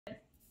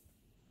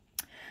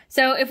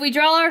So if we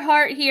draw our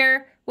heart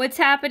here, what's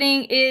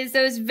happening is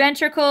those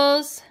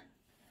ventricles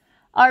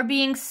are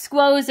being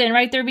squozen,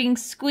 right? They're being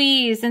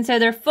squeezed, and so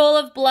they're full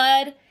of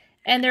blood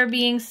and they're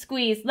being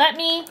squeezed.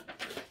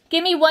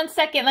 Give me 1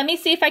 second. Let me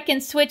see if I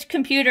can switch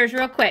computers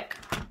real quick.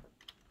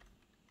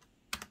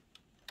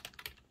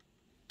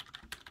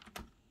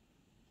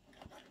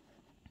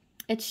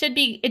 It should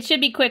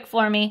be quick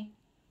for me.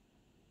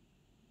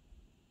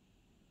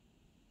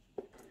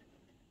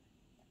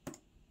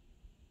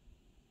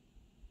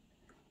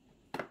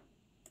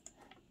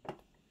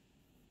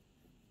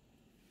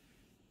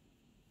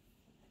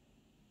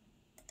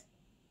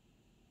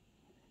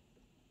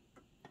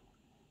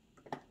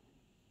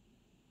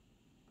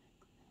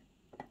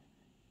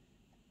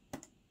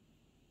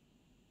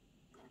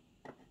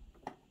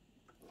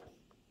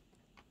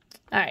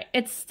 All right,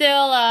 it's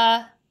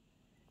still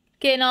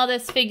getting all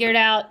this figured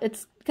out.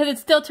 It's because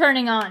it's still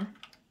turning on,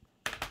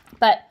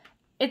 but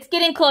it's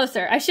getting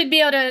closer. I should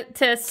be able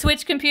to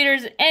switch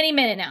computers any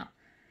minute now.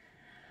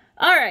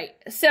 All right,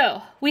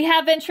 so we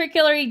have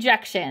ventricular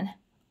ejection.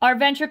 Our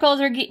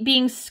ventricles are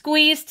being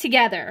squeezed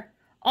together.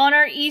 On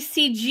our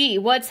ECG,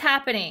 what's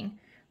happening?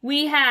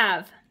 We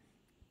have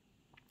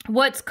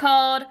what's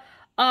called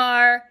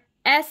our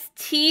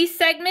ST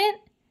segment.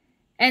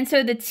 And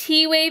so the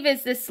T wave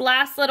is this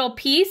last little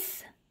piece.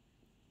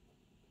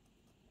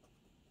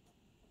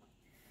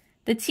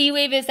 The T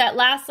wave is that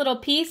last little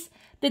piece.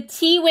 The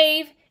T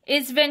wave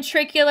is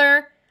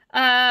ventricular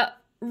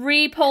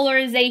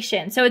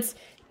repolarization. So it's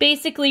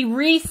basically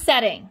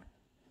resetting,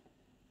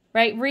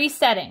 right?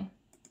 Resetting.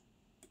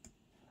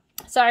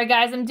 Sorry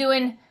guys, I'm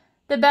doing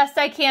the best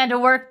I can to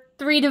work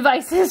 3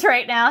 devices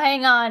right now.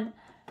 Hang on.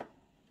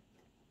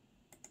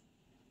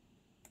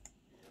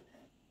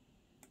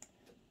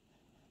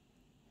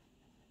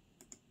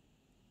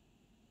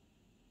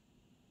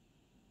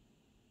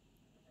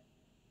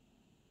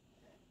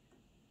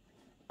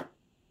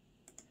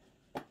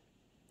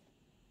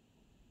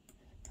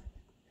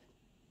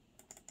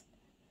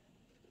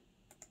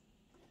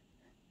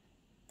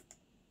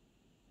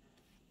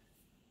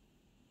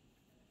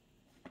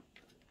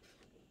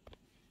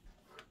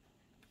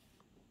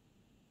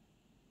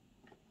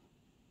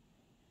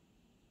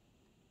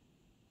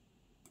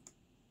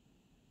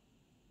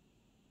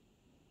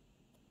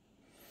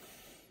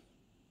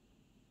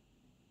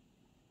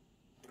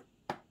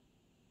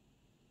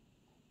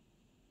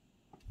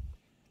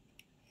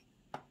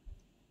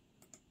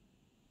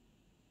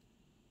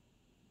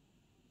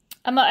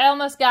 I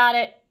almost got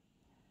it.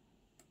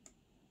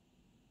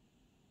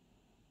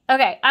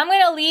 Okay, I'm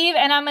going to leave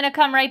and I'm going to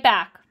come right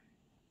back.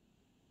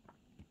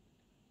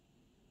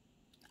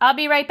 I'll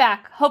be right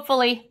back,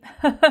 hopefully.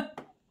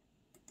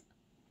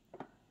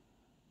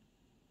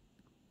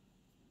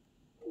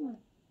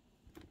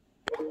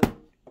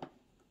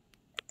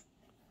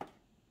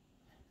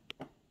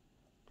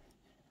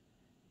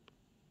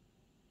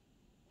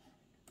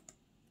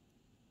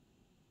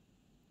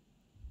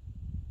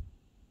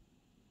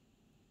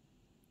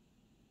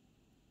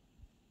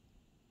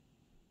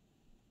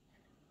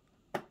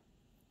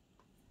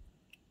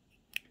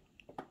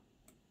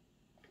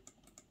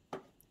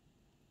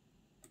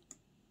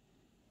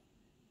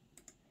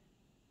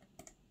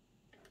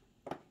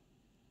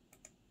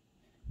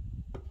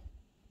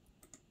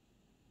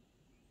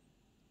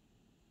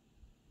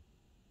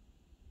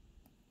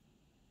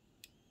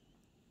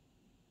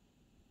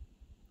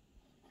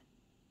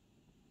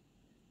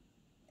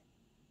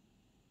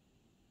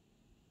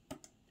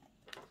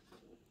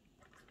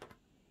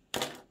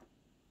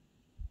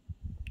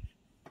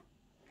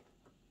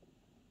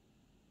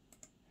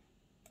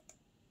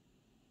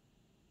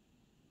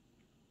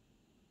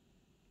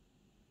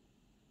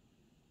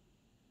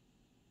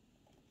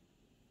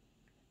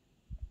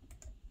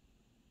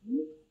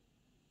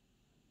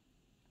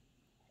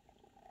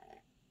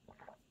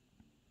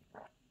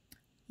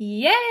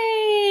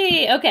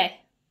 Yay! Okay.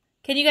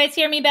 Can you guys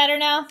hear me better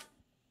now?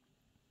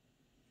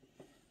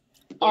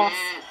 Awesome.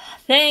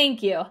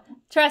 Thank you.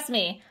 Trust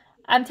me,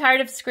 I'm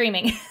tired of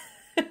screaming.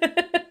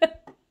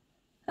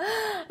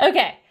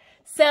 Okay.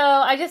 So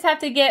I just have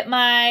to get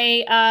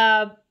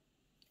my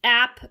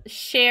app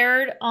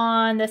shared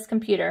on this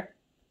computer.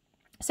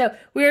 So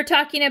we were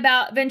talking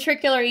about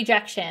ventricular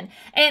ejection.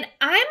 And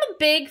I'm a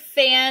big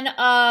fan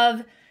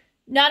of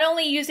not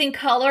only using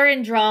color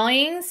in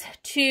drawings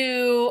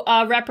to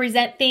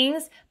represent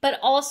things, but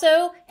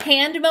also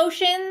hand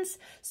motions.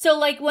 So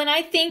like when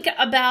I think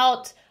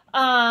about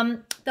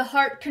the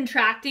heart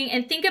contracting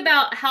and think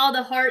about how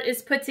the heart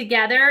is put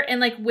together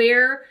and like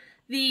where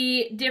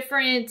the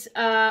different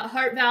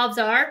heart valves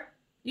are.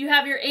 You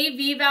have your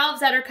AV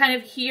valves that are kind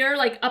of here,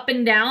 like up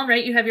and down,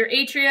 right? You have your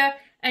atria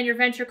and your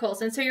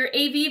ventricles. And so your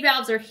AV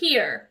valves are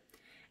here.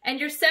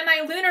 And your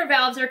semilunar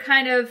valves are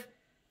kind of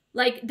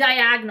like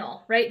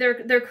diagonal, right?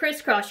 They're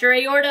crisscross. Your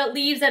aorta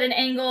leaves at an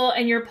angle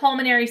and your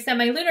pulmonary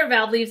semilunar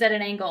valve leaves at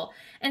an angle.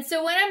 And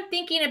so when I'm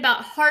thinking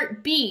about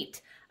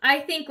heartbeat, I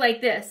think like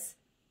this.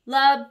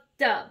 Lub,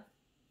 dub,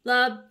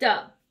 lub,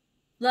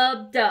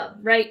 dub,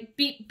 right?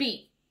 Beat,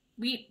 beat,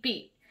 beat,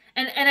 beat.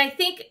 And I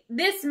think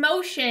this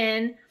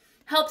motion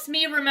helps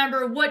me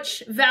remember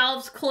which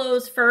valves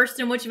close first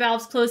and which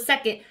valves close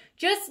second.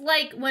 Just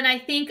like when I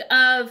think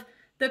of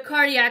the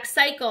cardiac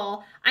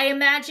cycle, I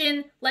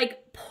imagine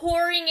like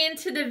pouring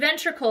into the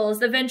ventricles,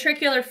 the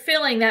ventricular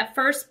filling, that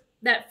first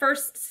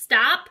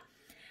stop,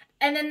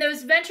 and then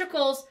those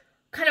ventricles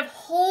kind of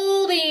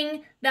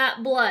holding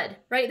that blood,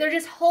 right? They're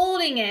just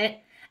holding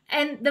it,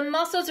 and the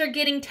muscles are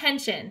getting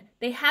tension.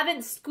 They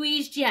haven't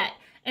squeezed yet.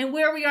 And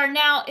where we are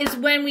now is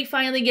when we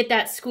finally get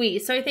that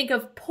squeeze. So I think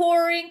of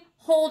pouring,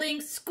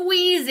 holding,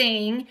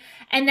 squeezing,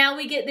 and now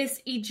we get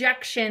this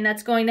ejection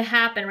that's going to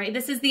happen, right?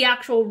 This is the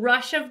actual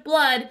rush of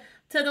blood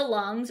to the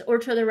lungs or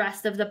to the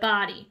rest of the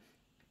body.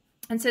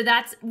 And so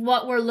that's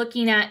what we're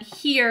looking at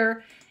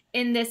here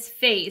in this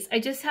phase. I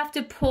just have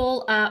to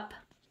pull up